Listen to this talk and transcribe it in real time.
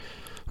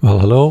Well,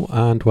 hello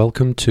and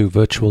welcome to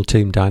Virtual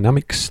Team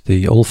Dynamics,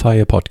 the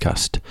Allfire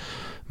podcast.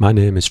 My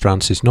name is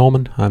Francis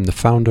Norman. I'm the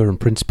founder and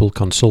principal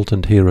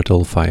consultant here at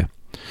Allfire.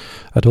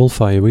 At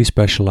Allfire, we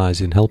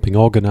specialise in helping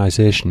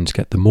organisations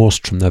get the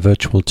most from their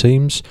virtual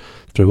teams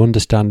through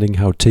understanding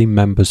how team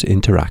members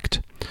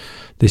interact.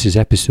 This is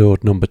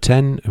episode number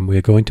 10, and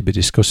we're going to be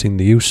discussing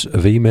the use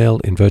of email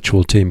in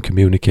virtual team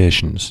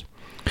communications.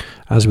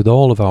 As with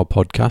all of our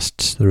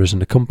podcasts, there is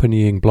an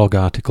accompanying blog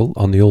article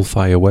on the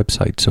Allfire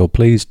website, so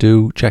please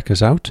do check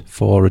us out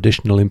for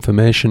additional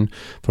information,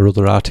 for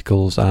other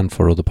articles and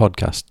for other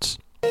podcasts.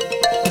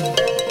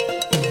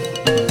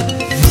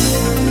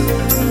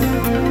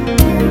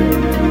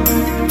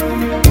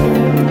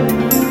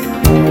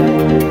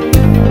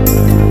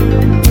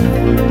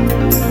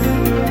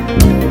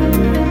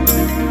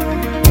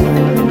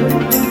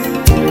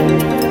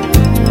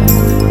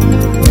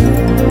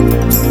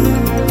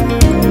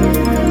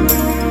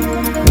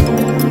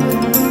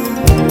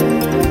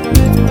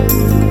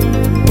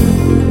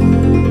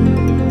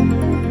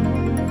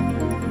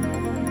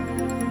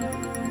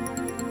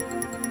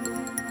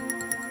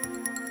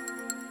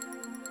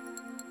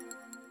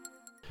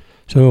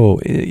 So,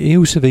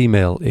 use of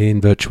email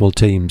in virtual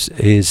teams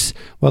is,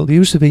 well, the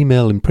use of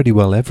email in pretty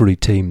well every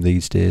team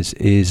these days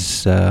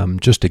is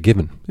just a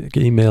given.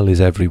 Email is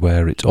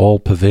everywhere, it's all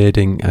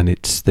pervading, and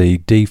it's the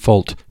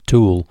default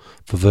tool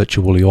for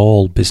virtually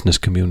all business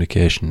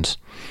communications.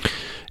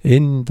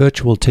 In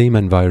virtual team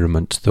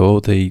environments, though,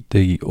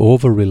 the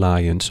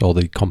over-reliance or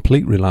the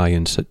complete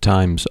reliance at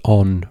times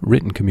on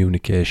written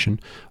communication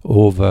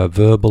over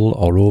verbal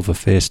or over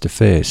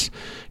face-to-face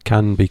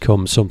can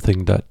become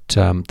something that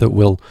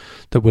will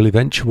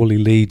eventually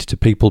lead to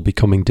people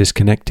becoming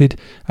disconnected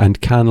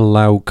and can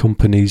allow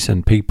companies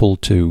and people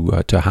to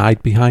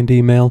hide behind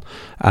email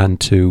and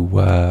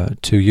to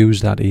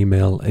use that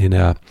email in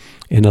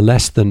a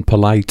less than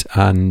polite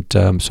and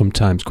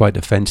sometimes quite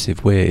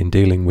offensive way in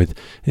dealing with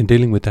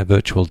their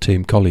virtual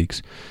team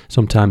colleagues.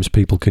 Sometimes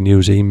people can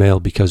use email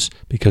because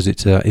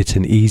it's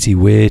an easy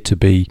way to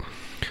be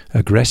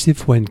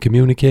aggressive when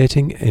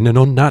communicating in an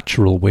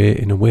unnatural way,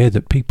 in a way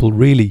that people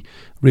really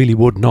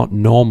would not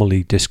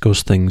normally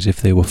discuss things if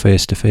they were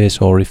face to face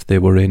or if they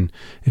were in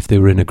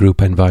a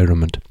group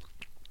environment.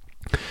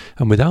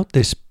 And without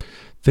this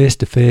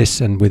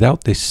face-to-face and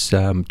without this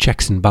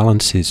checks and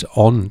balances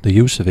on the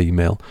use of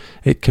email,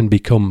 it can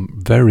become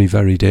very,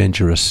 very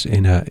dangerous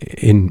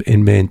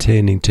in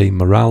maintaining team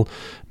morale,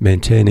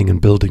 maintaining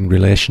and building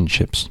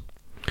relationships.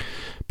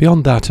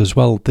 Beyond that as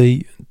well,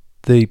 the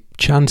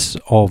chance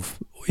of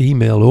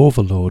email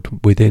overload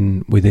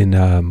within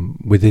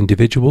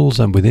individuals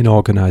and within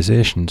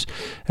organisations,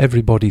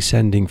 everybody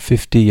sending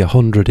 50,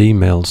 100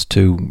 emails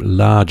to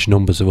large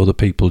numbers of other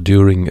people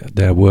during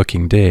their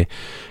working day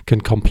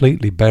can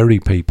completely bury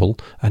people,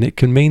 and it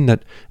can mean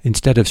that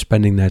instead of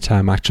spending their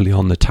time actually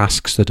on the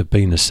tasks that have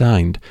been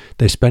assigned,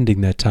 they're spending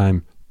their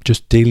time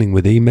just dealing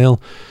with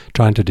email,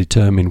 trying to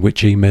determine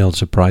which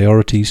emails are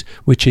priorities,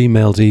 which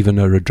emails even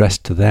are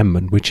addressed to them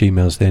and which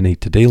emails they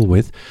need to deal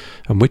with,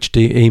 and which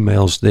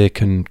emails they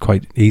can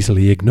quite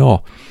easily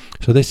ignore.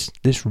 So this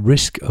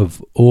risk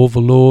of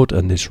overload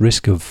and this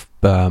risk of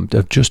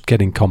just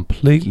getting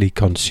completely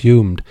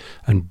consumed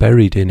and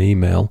buried in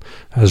email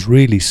has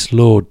really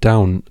slowed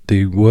down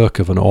the work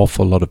of an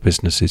awful lot of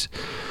businesses.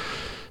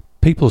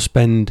 People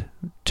spend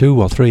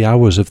 2 or 3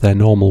 hours of their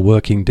normal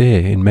working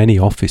day in many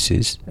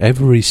offices.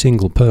 Every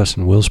single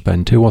person will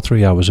spend 2 or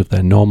 3 hours of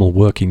their normal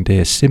working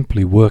day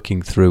simply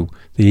working through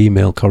the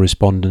email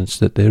correspondence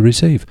that they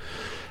receive.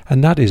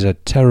 And that is a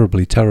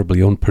terribly,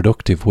 terribly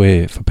unproductive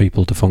way for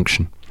people to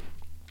function.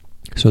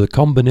 So the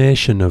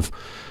combination of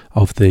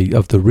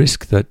the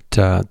risk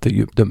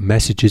that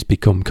messages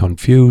become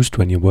confused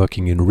when you're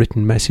working in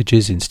written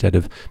messages instead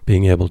of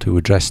being able to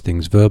address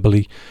things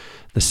verbally,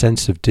 the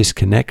sense of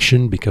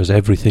disconnection because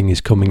everything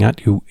is coming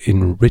at you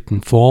in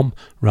written form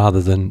rather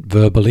than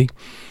verbally,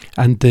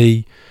 and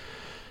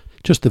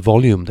just the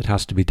volume that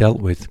has to be dealt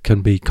with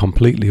can be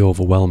completely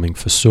overwhelming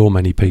for so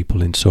many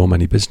people in so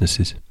many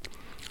businesses.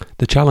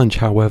 The challenge,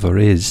 however,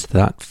 is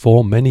that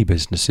for many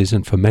businesses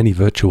and for many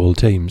virtual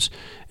teams,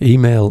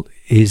 email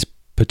is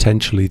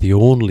potentially the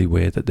only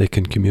way that they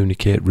can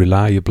communicate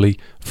reliably,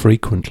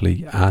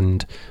 frequently,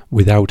 and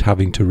without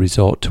having to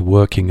resort to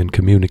working and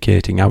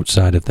communicating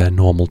outside of their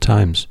normal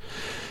times.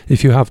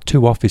 If you have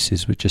 2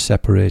 offices which are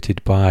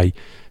separated by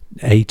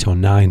 8 or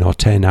 9 or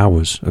 10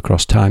 hours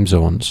across time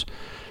zones,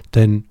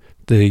 then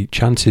the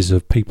chances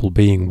of people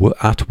being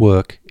at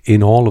work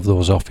in all of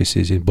those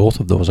offices, in both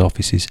of those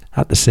offices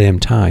at the same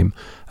time,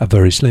 are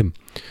very slim.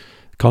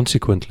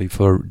 Consequently,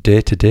 for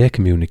day-to-day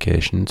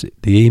communications,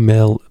 the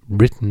email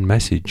written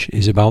message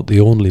is about the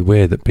only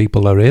way that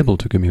people are able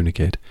to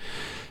communicate.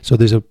 So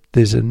there's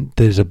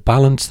a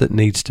balance that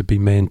needs to be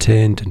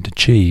maintained and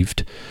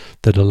achieved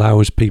that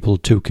allows people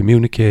to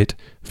communicate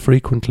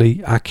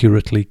frequently,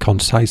 accurately,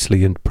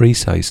 concisely and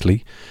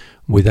precisely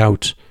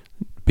without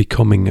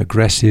becoming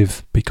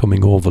aggressive,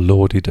 becoming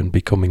overloaded and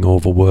becoming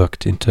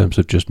overworked in terms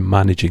of just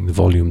managing the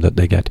volume that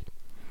they get.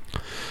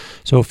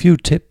 So a few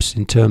tips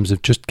in terms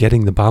of just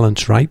getting the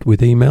balance right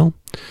with email.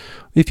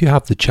 If you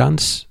have the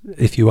chance,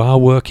 if you are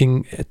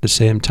working at the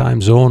same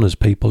time zone as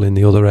people in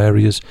the other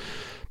areas,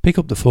 pick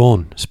up the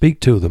phone, speak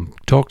to them,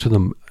 talk to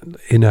them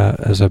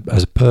as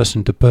a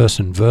person to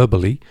person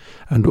verbally,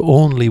 and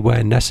only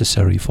where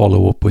necessary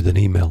follow up with an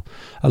email.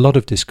 A lot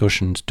of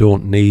discussions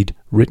don't need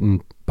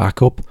written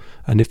backup,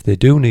 and if they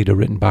do need a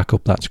written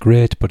backup, that's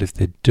great, but if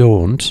they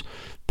don't,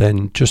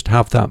 then just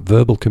have that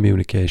verbal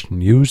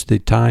communication. Use the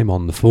time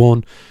on the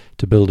phone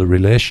to build a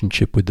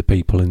relationship with the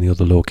people in the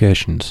other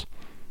locations.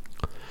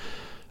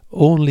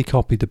 Only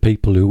copy the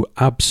people who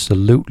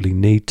absolutely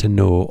need to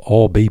know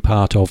or be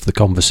part of the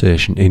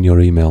conversation in your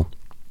email.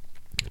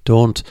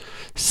 Don't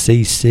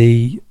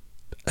CC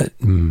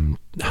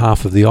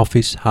half of the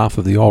office, half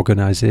of the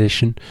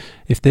organisation.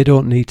 If they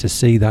don't need to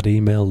see that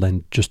email,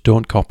 then just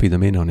don't copy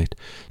them in on it.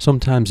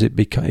 Sometimes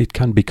it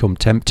can become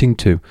tempting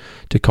to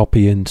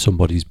copy in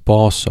somebody's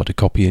boss or to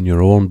copy in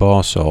your own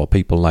boss or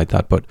people like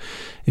that. But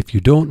if you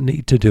don't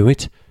need to do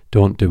it,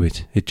 don't do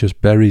it. It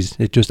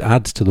just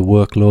adds to the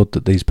workload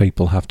that these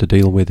people have to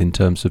deal with in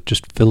terms of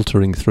just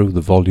filtering through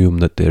the volume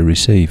that they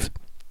receive.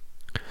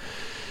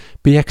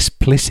 Be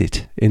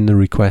explicit in the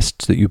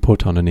requests that you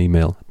put on an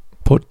email.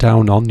 Put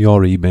down on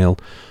your email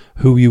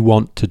who you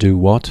want to do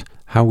what,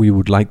 how you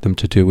would like them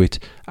to do it,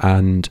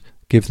 and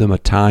give them a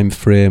time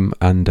frame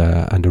and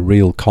a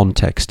real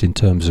context in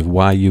terms of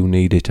why you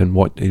need it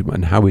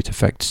and how it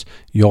affects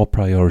your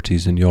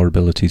priorities and your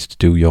abilities to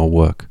do your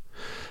work.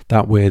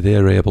 That way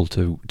they're able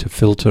to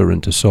filter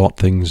and to sort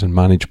things and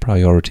manage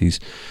priorities,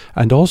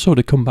 and also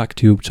to come back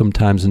to you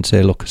sometimes and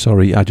say, look,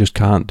 sorry, I just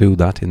can't do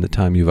that in the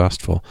time you've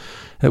asked for.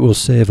 It will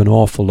save an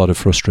awful lot of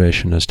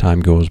frustration as time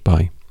goes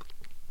by.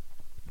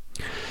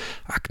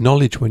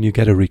 Acknowledge when you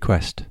get a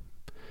request.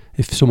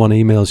 If someone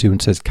emails you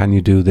and says, can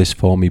you do this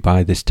for me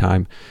by this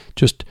time,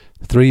 just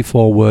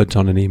 3-4 words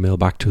on an email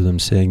back to them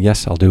saying,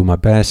 yes, I'll do my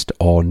best,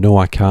 or no,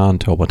 I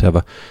can't, or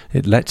whatever.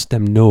 It lets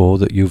them know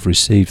that you've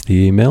received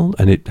the email,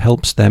 and it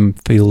helps them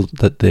feel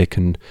that they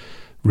can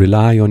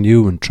rely on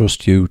you and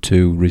trust you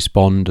to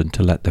respond and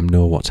to let them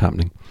know what's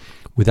happening.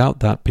 Without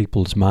that,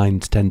 people's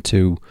minds tend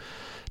to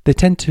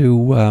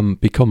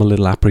become a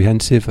little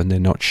apprehensive, and they're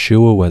not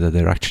sure whether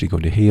they're actually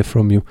going to hear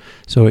from you.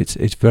 So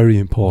it's very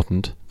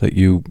important that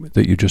you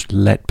just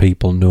let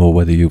people know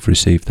whether you've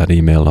received that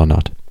email or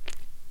not.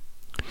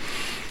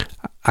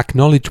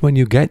 Acknowledge when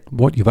you get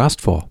what you've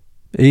asked for.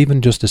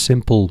 Even just a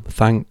simple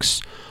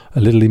thanks, a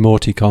little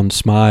emoticon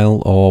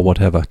smile or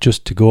whatever,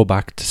 just to go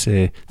back to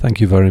say thank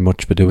you very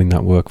much for doing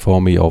that work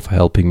for me, or for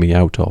helping me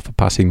out, or for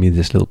passing me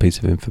this little piece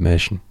of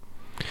information.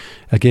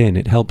 Again,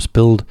 it helps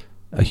build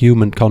a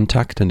human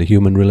contact and a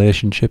human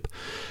relationship,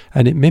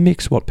 and it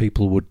mimics what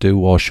people would do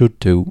or should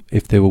do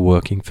if they were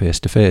working face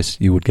to face.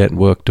 You would get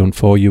work done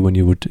for you, and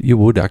you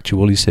would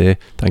actually say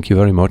thank you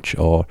very much,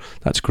 or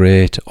that's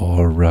great,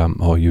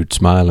 or you'd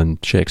smile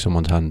and shake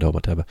someone's hand or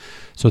whatever.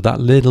 So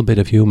that little bit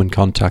of human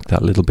contact,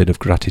 that little bit of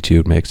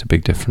gratitude makes a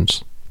big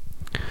difference.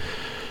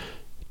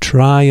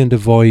 Try and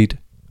avoid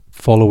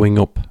following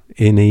up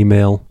in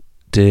email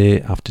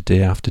day after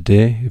day after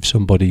day. If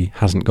somebody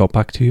hasn't got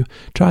back to you,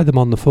 try them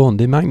on the phone.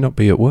 They might not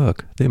be at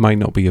work. They might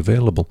not be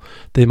available.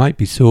 They might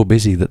be so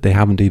busy that they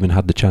haven't even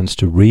had the chance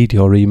to read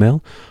your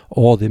email,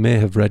 or they may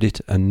have read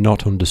it and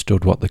not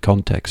understood what the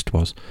context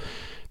was.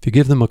 If you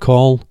give them a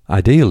call,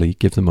 ideally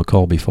give them a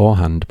call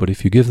beforehand, but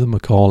if you give them a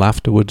call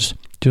afterwards,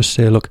 just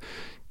say, look,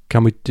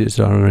 is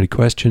there any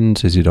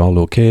questions? Is it all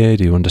okay?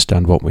 Do you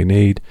understand what we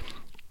need?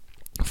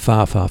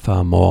 Far, far,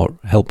 far more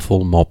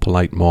helpful, more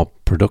polite, more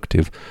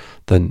productive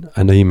than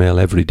an email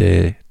every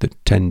day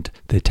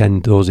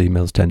those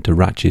emails tend to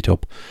ratchet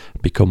up,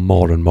 become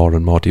more and more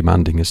and more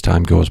demanding as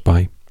time goes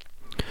by.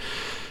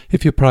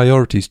 If your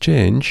priorities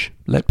change,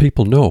 let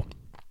people know.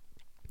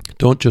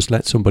 Don't just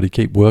let somebody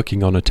keep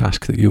working on a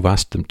task that you've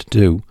asked them to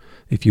do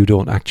if you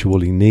don't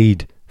actually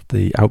need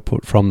the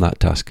output from that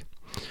task.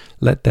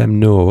 Let them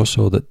know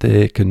so that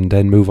they can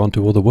then move on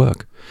to other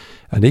work.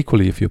 And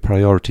equally, if your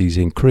priorities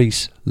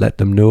increase, let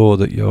them know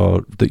that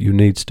you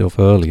need stuff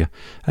earlier.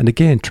 And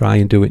again, try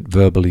and do it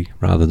verbally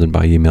rather than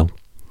by email.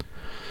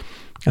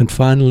 And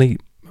finally,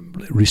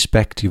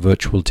 respect your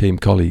virtual team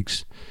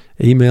colleagues.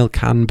 Email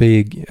can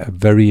be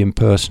very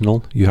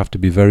impersonal. You have to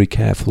be very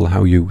careful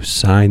how you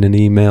sign an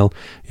email.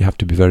 You have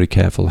to be very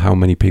careful how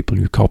many people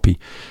you copy.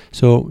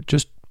 So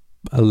just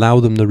allow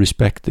them the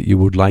respect that you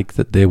would like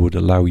that they would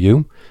allow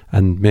you,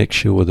 and make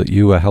sure that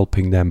you are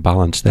helping them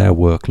balance their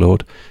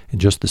workload in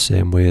just the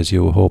same way as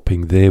you're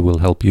hoping they will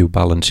help you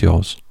balance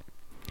yours.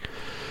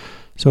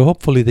 So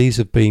hopefully these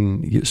have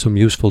been some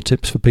useful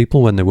tips for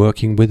people when they're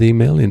working with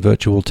email in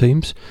virtual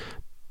teams.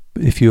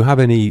 If you have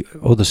any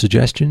other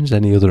suggestions,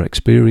 any other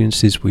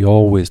experiences, we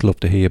always love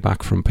to hear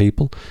back from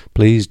people.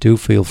 Please do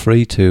feel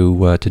free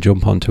to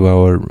jump onto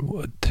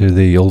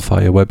the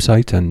Allfire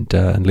website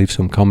and leave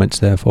some comments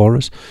there for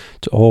us.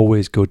 It's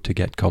always good to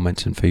get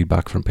comments and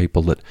feedback from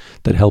people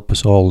that help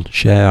us all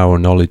share our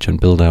knowledge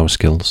and build our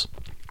skills.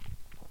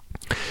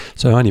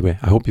 So anyway,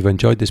 I hope you've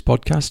enjoyed this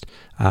podcast,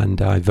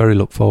 and I very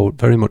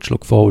much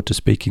look forward to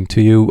speaking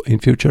to you in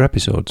future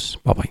episodes.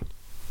 Bye bye.